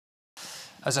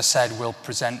As I said, we'll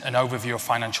present an overview of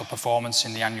financial performance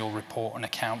in the annual report and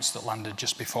accounts that landed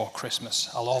just before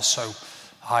Christmas. I'll also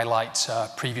highlight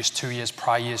previous 2 years,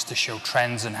 prior years, to show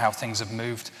trends and how things have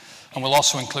moved. And we'll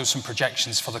also include some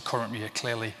projections for the current year,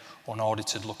 clearly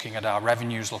unaudited, looking at our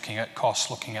revenues, looking at costs,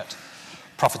 looking at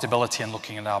profitability, and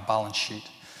looking at our balance sheet.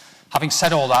 Having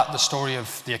said all that, the story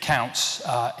of the accounts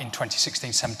in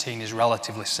 2016-17 is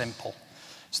relatively simple.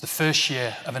 It's the first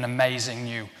year of an amazing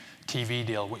new TV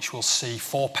deal, which will see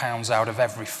 £4 out of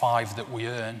every 5 that we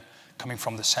earn coming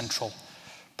from the Central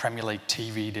Premier League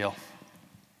TV deal.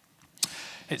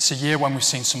 It's a year when we've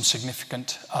seen some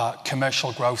significant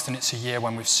commercial growth, and it's a year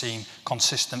when we've seen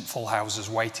consistent full houses,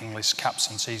 waiting lists, caps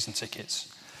on season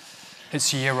tickets.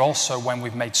 It's a year also when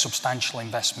we've made substantial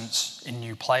investments in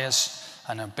new players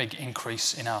and a big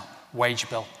increase in our wage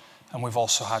bill, and we've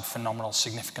also had phenomenal,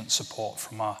 significant support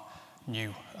from our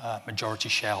new majority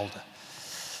shareholder.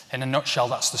 In a nutshell,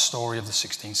 that's the story of the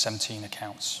 16-17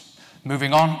 accounts.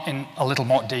 Moving on in a little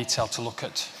more detail to look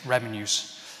at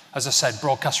revenues. As I said,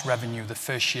 broadcast revenue, the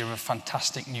first year of a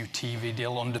fantastic new TV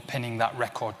deal underpinning that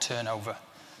record turnover.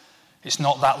 It's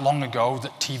not that long ago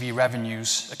that TV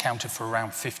revenues accounted for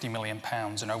around £50 million,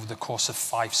 and over the course of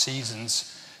 5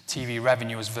 seasons, TV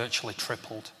revenue has virtually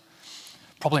tripled.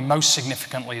 Probably most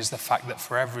significantly is the fact that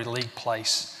for every league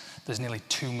place, there's nearly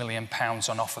 £2 million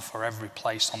on offer for every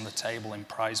place on the table in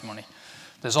prize money.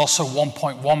 There's also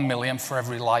 1.1 million for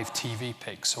every live TV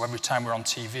pick. So every time we're on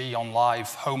TV, on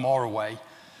live, home or away,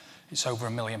 it's over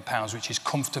 £1 million, which is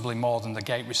comfortably more than the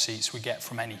gate receipts we get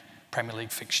from any Premier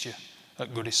League fixture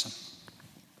at Goodison.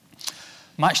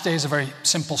 Matchday is a very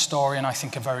simple story, and I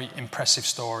think a very impressive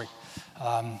story.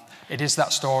 It is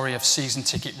that story of season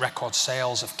ticket record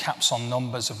sales, of caps on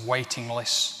numbers, of waiting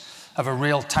lists, of a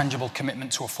real tangible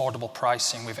commitment to affordable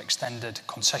pricing. We've extended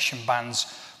concession bans.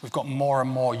 We've got more and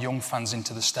more young fans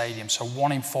into the stadium. So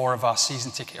 1 in 4 of our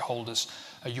season ticket holders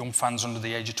are young fans under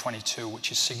the age of 22, which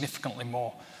is significantly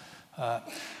more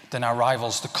than our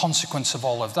rivals. The consequence of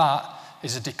all of that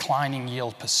is a declining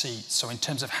yield per seat. So in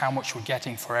terms of how much we're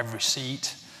getting for every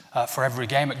seat, for every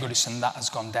game at Goodison, that has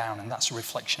gone down, and that's a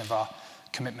reflection of our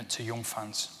commitment to young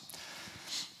fans.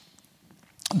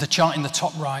 The chart in the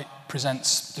top right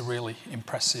presents the really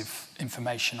impressive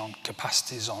information on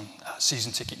capacities, on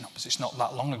season ticket numbers. It's not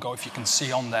that long ago, if you can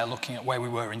see on there, looking at where we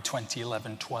were in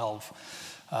 2011-12.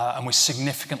 And we're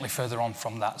significantly further on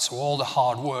from that. So all the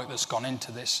hard work that's gone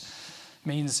into this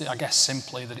means, I guess,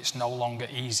 simply that it's no longer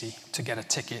easy to get a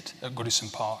ticket at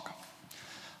Goodison Park.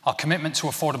 Our commitment to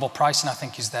affordable pricing, I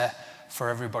think, is there for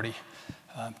everybody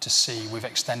to see. We've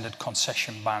extended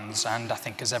concession bans, and I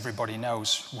think, as everybody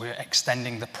knows, we're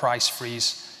extending the price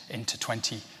freeze into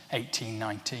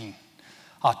 2018-19.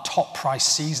 Our top price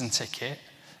season ticket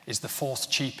is the 4th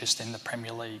cheapest in the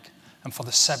Premier League, and for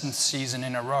the 7th season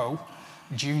in a row,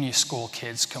 junior school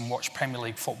kids can watch Premier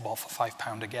League football for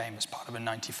 £5 a game as part of a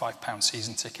 £95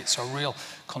 season ticket. So a real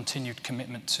continued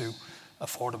commitment to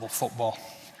affordable football.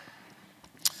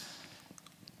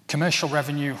 Commercial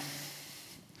revenue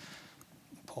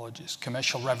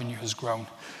has grown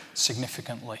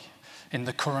significantly. In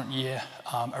the current year,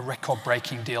 a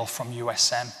record-breaking deal from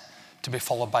USM, to be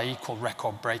followed by equal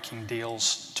record-breaking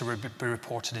deals to be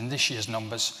reported in this year's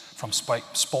numbers from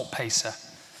Sport Pacer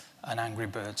and Angry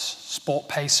Birds. Sport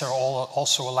Pacer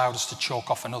also allowed us to chalk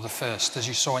off another first, as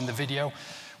you saw in the video,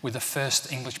 with the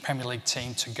first English Premier League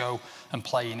team to go and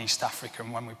play in East Africa,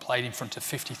 and when we played in front of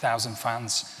 50,000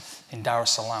 fans in Dar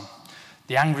es Salaam.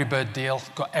 The Angry Bird deal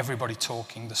got everybody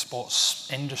talking. The sports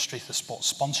industry, the sports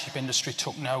sponsorship industry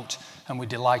took note, and we're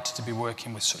delighted to be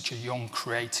working with such a young,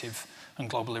 creative, and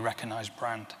globally recognized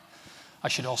brand. I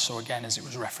should also, again, as it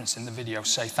was referenced in the video,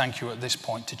 say thank you at this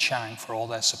point to Chang for all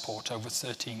their support over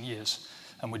 13 years.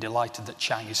 And we're delighted that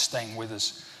Chang is staying with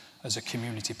us as a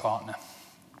community partner.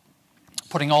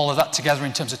 Putting all of that together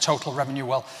in terms of total revenue,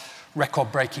 well,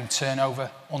 record-breaking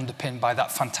turnover underpinned by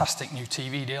that fantastic new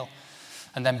TV deal,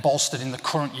 and then bolstered in the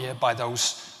current year by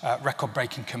those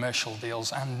record-breaking commercial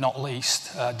deals, and not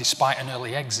least, despite an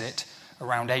early exit,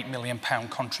 around £8 million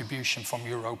contribution from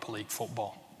Europa League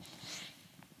football.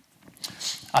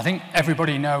 I think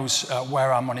everybody knows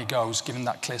where our money goes, given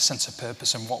that clear sense of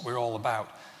purpose and what we're all about.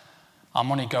 Our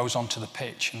money goes onto the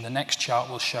pitch, and the next chart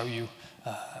will show you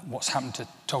what's happened to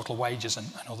total wages and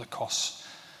other costs.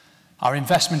 Our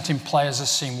investment in players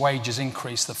has seen wages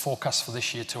increase, the forecast for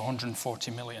this year, to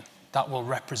 140 million. That will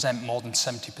represent more than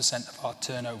 70% of our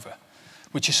turnover,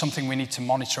 which is something we need to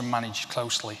monitor and manage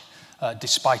closely,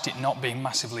 despite it not being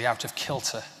massively out of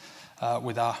kilter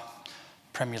with our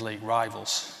Premier League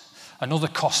rivals. Another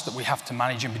cost that we have to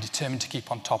manage and be determined to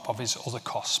keep on top of is other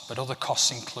costs, but other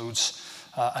costs includes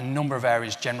a number of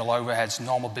areas, general overheads,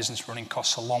 normal business running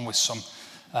costs, along with some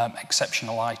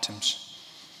exceptional items.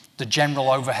 The general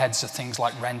overheads are things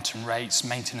like rent and rates,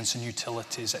 maintenance and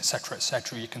utilities, etc.,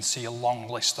 etc. You can see a long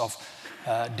list of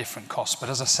different costs. But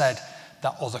as I said,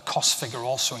 that other cost figure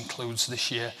also includes this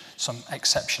year some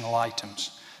exceptional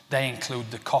items. They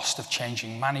include the cost of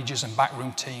changing managers and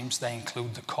backroom teams. They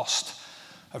include the cost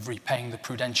of repaying the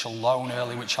Prudential loan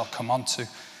early, which I'll come on to.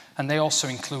 And they also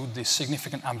include the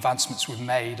significant advancements we've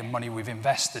made and money we've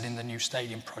invested in the new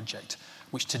stadium project,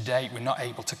 which to date we're not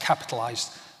able to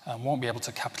capitalise and won't be able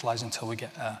to capitalise until we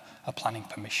get a planning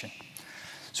permission.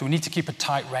 So we need to keep a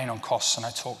tight rein on costs, and I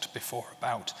talked before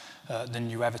about the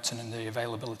new Everton and the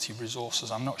availability of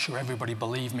resources. I'm not sure everybody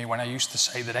believed me when I used to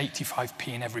say that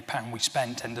 85p in every pound we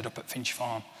spent ended up at Finch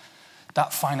Farm.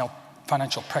 That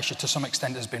financial pressure to some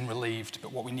extent has been relieved,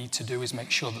 but what we need to do is make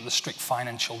sure that the strict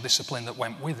financial discipline that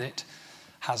went with it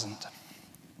hasn't.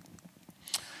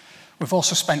 We've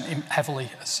also spent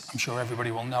heavily, as I'm sure everybody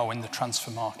will know, in the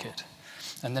transfer market.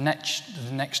 And the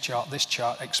next chart, this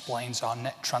chart, explains our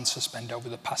net transfer spend over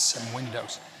the past 7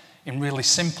 windows. In really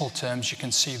simple terms, you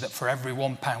can see that for every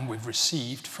 £1 we've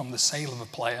received from the sale of a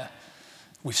player,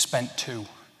 we've spent 2.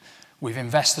 We've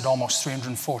invested almost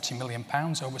 £340 million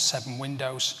over 7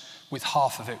 windows, with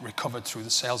half of it recovered through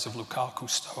the sales of Lukaku,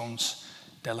 Stones,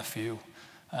 Delafeu,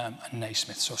 and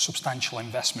Naismith. So substantial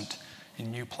investment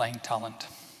in new playing talent.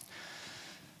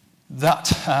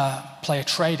 That player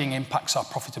trading impacts our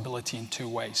profitability in 2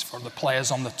 ways. For the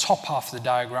players on the top half of the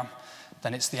diagram,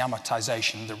 then it's the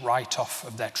amortization, the write-off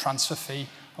of their transfer fee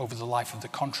over the life of the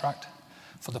contract.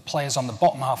 For the players on the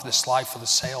bottom half of the slide, for the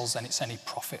sales, then it's any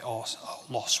profit or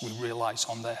loss we realise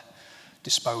on their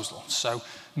disposal. So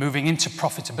moving into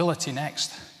profitability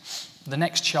next, the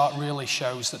next chart really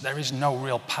shows that there is no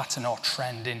real pattern or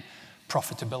trend in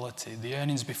profitability. The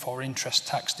earnings before interest,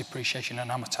 tax, depreciation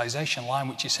and amortization line,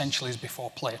 which essentially is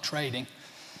before player trading,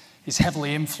 is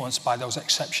heavily influenced by those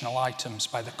exceptional items,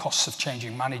 by the costs of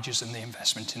changing managers and the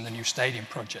investment in the new stadium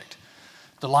project.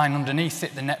 The line underneath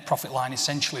it, the net profit line,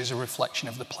 essentially is a reflection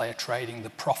of the player trading, the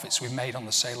profits we've made on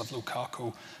the sale of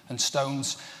Lukaku and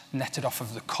Stones, netted off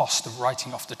of the cost of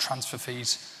writing off the transfer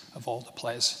fees of all the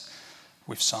players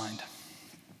we've signed.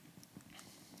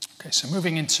 Okay, so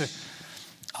moving into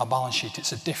our balance sheet,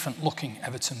 it's a different looking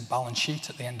Everton balance sheet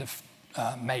at the end of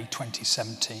May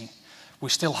 2017. We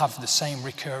still have the same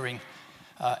recurring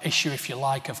issue, if you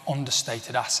like, of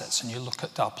understated assets. And you look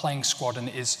at our playing squad and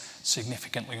it is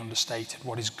significantly understated.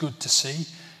 What is good to see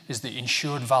is the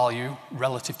insured value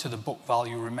relative to the book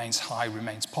value remains high,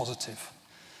 remains positive.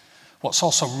 What's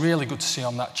also really good to see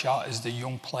on that chart is the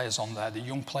young players on there, the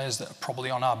young players that are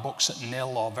probably on our books at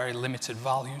nil or very limited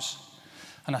values.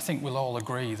 And I think we'll all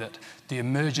agree that the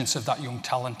emergence of that young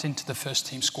talent into the first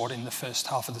team squad in the first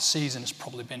half of the season has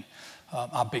probably been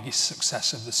our biggest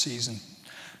success of the season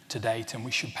to date, and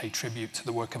we should pay tribute to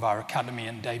the work of our academy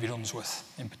and David Unsworth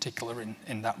in particular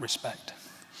in that respect.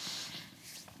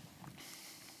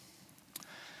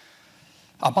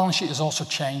 Our balance sheet has also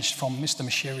changed from Mr.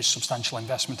 Mashiri's substantial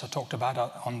investment I talked about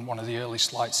on one of the early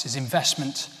slides. His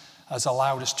investment has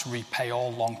allowed us to repay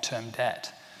all long-term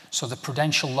debt. So the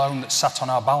Prudential loan that sat on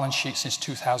our balance sheet since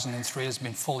 2003 has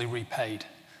been fully repaid.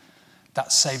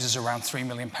 That saves us around £3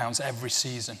 million every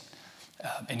season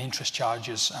in interest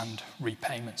charges and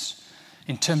repayments.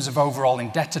 In terms of overall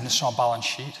indebtedness on our balance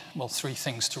sheet, well, 3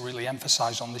 things to really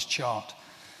emphasise on this chart.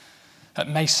 At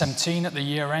May 17, at the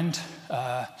year end,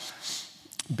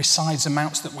 besides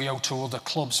amounts that we owe to other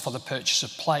clubs for the purchase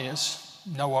of players,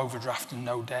 no overdraft and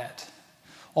no debt.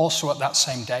 Also at that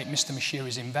same date, Mr.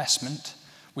 Mashiri's investment,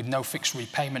 with no fixed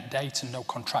repayment date and no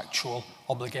contractual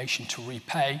obligation to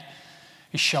repay,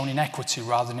 is shown in equity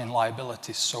rather than in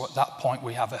liabilities. So at that point,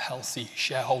 we have a healthy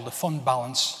shareholder fund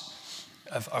balance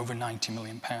of over £90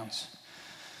 million.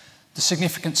 The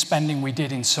significant spending we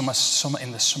did in the summer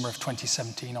of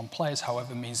 2017 on players,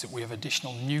 however, means that we have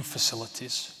additional new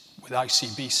facilities with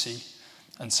ICBC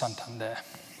and Santander.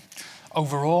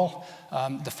 Overall,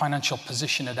 the financial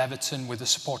position at Everton, with the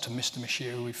support of Mr.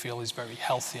 Mashiri, we feel is very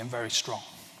healthy and very strong.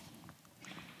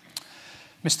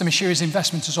 Mr. Mashiri's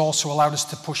investment has also allowed us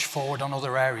to push forward on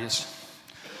other areas.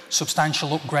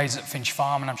 Substantial upgrades at Finch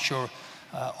Farm, and I'm sure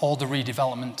all the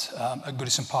redevelopment at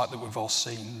Goodison Park that we've all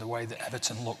seen, the way that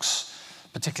Everton looks,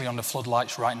 particularly under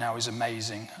floodlights right now, is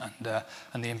amazing,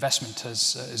 and the investment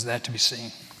is there to be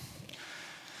seen.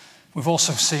 We've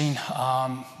also seen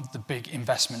the big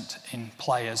investment in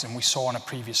players, and we saw on a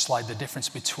previous slide the difference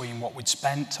between what we'd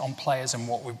spent on players and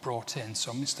what we brought in.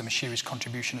 So Mr. Mashiri's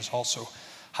contribution has also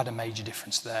had a major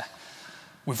difference there.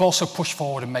 We've also pushed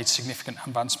forward and made significant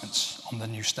advancements on the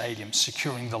new stadium,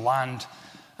 securing the land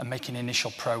and making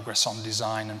initial progress on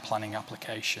design and planning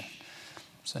application.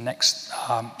 So the next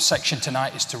section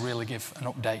tonight is to really give an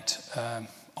update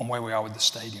on where we are with the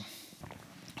stadium.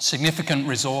 Significant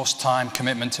resource, time,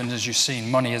 commitment, and as you've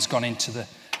seen, money has gone into the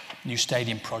new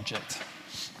stadium project.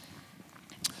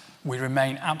 We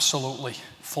remain absolutely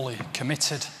fully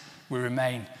committed. We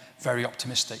remain very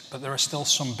optimistic, but there are still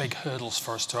some big hurdles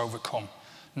for us to overcome,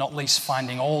 not least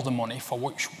finding all the money for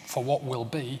what will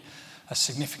be a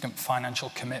significant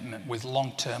financial commitment with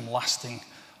long-term lasting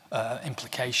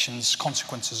implications,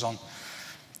 consequences on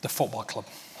the football club.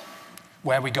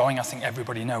 Where we're going, I think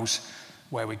everybody knows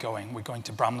where we're going. We're going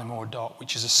to Bramley Moor Dock,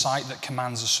 which is a site that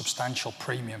commands a substantial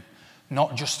premium,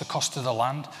 not just the cost of the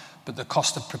land, but the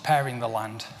cost of preparing the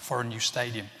land for a new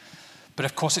stadium. But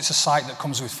of course, it's a site that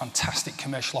comes with fantastic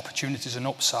commercial opportunities and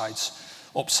upsides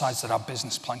that our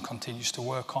business plan continues to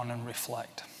work on and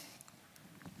reflect.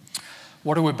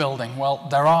 What are we building? Well,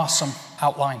 there are some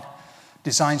outline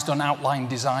designs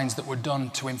that were done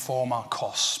to inform our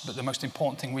costs, but the most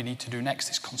important thing we need to do next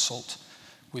is consult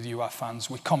with you, our fans.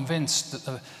 We're convinced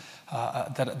that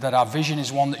that our vision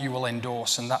is one that you will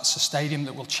endorse, and that's a stadium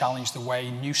that will challenge the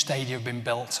way new stadia have been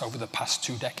built over the past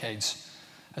 2 decades.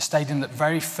 A stadium that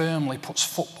very firmly puts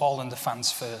football and the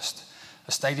fans first.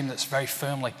 A stadium that's very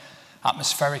firmly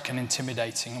atmospheric and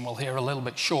intimidating, and we'll hear a little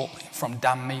bit shortly from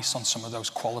Dan Meese on some of those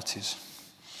qualities.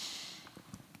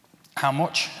 How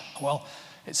much? Well,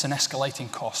 it's an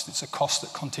escalating cost. It's a cost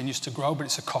that continues to grow, but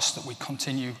it's a cost that we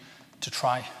continue to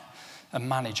try and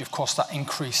manage. Of course, that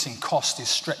increase in cost is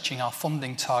stretching our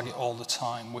funding target all the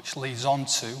time, which leads on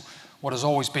to what has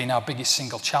always been our biggest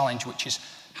single challenge, which is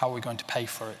how we're going to pay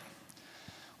for it.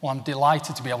 Well, I'm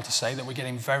delighted to be able to say that we're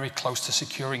getting very close to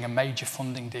securing a major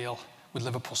funding deal with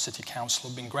Liverpool City Council,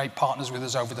 who've been great partners with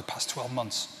us over the past 12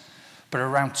 months. But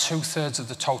around 2/3 of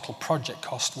the total project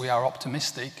cost, we are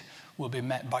optimistic, will be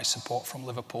met by support from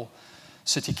Liverpool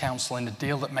City Council in a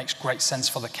deal that makes great sense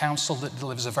for the council, that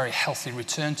delivers a very healthy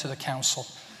return to the council,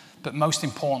 but most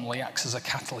importantly acts as a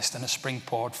catalyst and a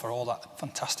springboard for all that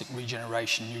fantastic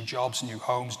regeneration, new jobs, new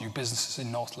homes, new businesses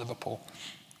in North Liverpool.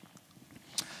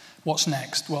 What's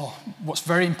next? Well, what's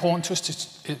very important to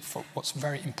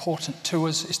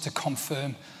us is to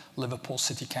confirm Liverpool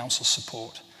City Council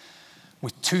support.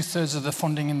 With 2/3 of the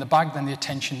funding in the bag, then the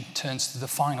attention turns to the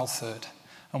final third,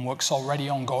 and work's already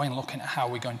ongoing looking at how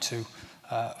we're going to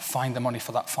find the money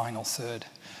for that final third.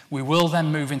 We will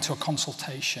then move into a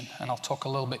consultation, and I'll talk a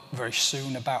little bit very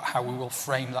soon about how we will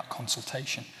frame that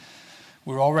consultation.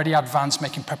 We're already advanced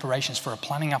making preparations for a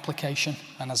planning application,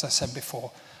 and as I said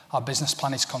before, our business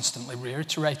plan is constantly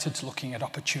reiterated, looking at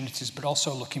opportunities, but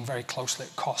also looking very closely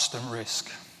at cost and risk.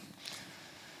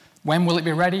 When will it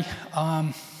be ready?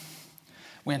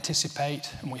 We anticipate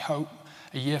and we hope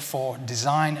a year for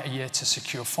design, a year to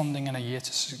secure funding, and a year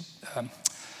to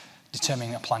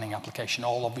determining a planning application,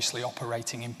 all obviously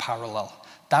operating in parallel.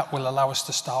 That will allow us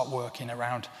to start work in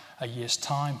around a year's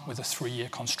time with a 3-year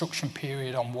construction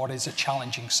period on what is a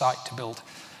challenging site to build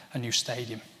a new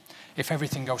stadium. If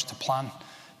everything goes to plan,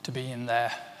 to be in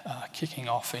there kicking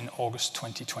off in August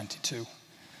 2022.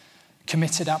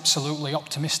 Committed, absolutely.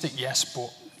 Optimistic, yes,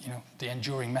 but the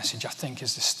enduring message, I think,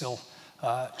 is there's still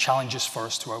challenges for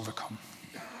us to overcome.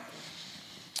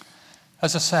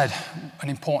 As I said, an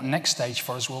important next stage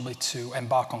for us will be to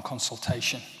embark on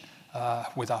consultation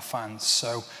with our fans.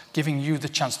 So giving you the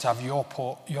chance to have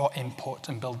your input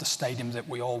and build the stadium that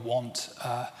we all want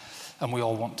and we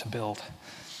all want to build.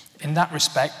 In that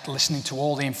respect, listening to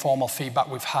all the informal feedback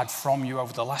we've had from you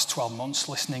over the last 12 months,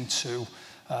 listening to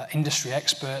industry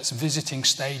experts, visiting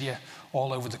stadia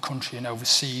all over the country and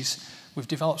overseas, we've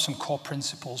developed some core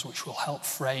principles which will help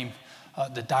frame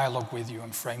the dialogue with you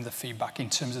and frame the feedback in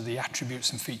terms of the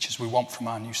attributes and features we want from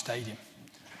our new stadium.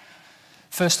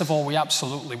 First of all, we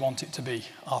absolutely want it to be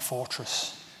our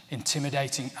fortress,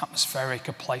 intimidating, atmospheric,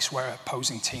 a place where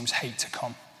opposing teams hate to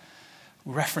come.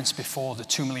 We referenced before the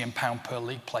 £2 million per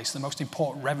league place. The most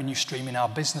important revenue stream in our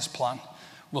business plan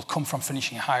will come from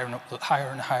finishing higher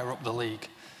and higher up the league.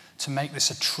 To make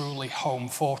this a truly home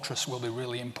fortress will be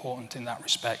really important in that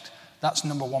respect. That's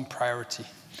number one priority.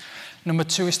 Number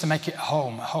two is to make it a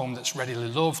home that's readily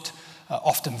loved,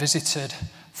 often visited,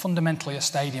 fundamentally a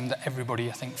stadium that everybody,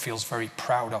 I think, feels very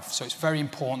proud of. So it's very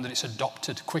important that it's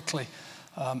adopted quickly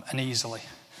and easily.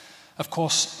 Of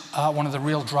course, one of the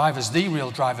real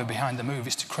driver behind the move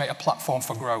is to create a platform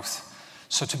for growth.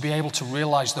 So to be able to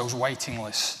realize those waiting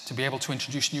lists, to be able to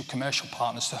introduce new commercial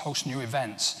partners, to host new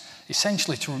events,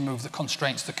 essentially to remove the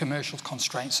commercial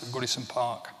constraints of Goodison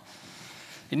Park.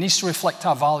 It needs to reflect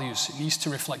our values. It needs to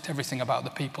reflect everything about the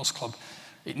People's Club.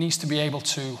 It needs to be able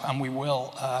to, and we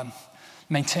will,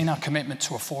 maintain our commitment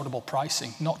to affordable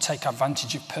pricing, not take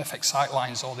advantage of perfect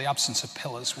sightlines or the absence of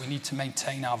pillars. We need to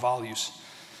maintain our values.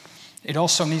 It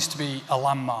also needs to be a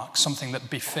landmark, something that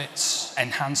befits,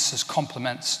 enhances,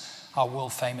 complements our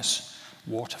world-famous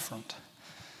waterfront.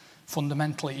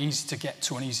 Fundamentally easy to get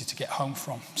to and easy to get home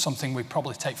from, something we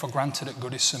probably take for granted at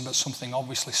Goodison, but something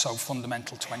obviously so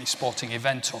fundamental to any sporting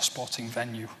event or sporting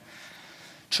venue.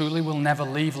 Truly, we'll never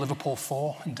leave Liverpool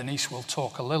 4, and Denise will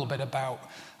talk a little bit about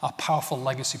our powerful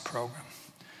legacy programme.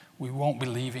 We won't be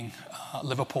leaving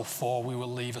Liverpool 4, we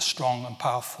will leave a strong and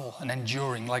powerful and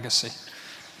enduring legacy.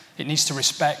 It needs to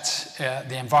respect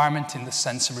the environment in the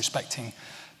sense of respecting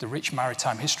the rich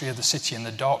maritime history of the city and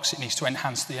the docks. It needs to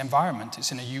enhance the environment.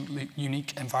 It's in a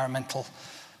unique environmental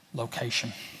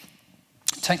location.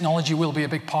 Technology will be a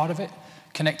big part of it,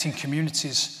 connecting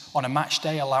communities on a match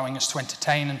day, allowing us to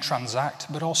entertain and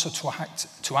transact, but also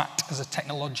to act as a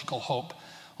technological hub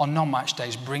on non-match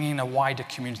days, bringing a wider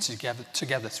community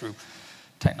together through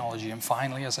technology. And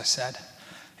finally, as I said,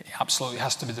 it absolutely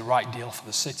has to be the right deal for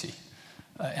the city.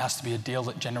 It has to be a deal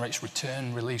that generates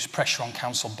return, relieves pressure on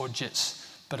council budgets,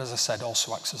 but as I said,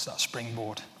 also acts as that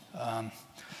springboard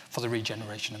for the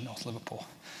regeneration of North Liverpool.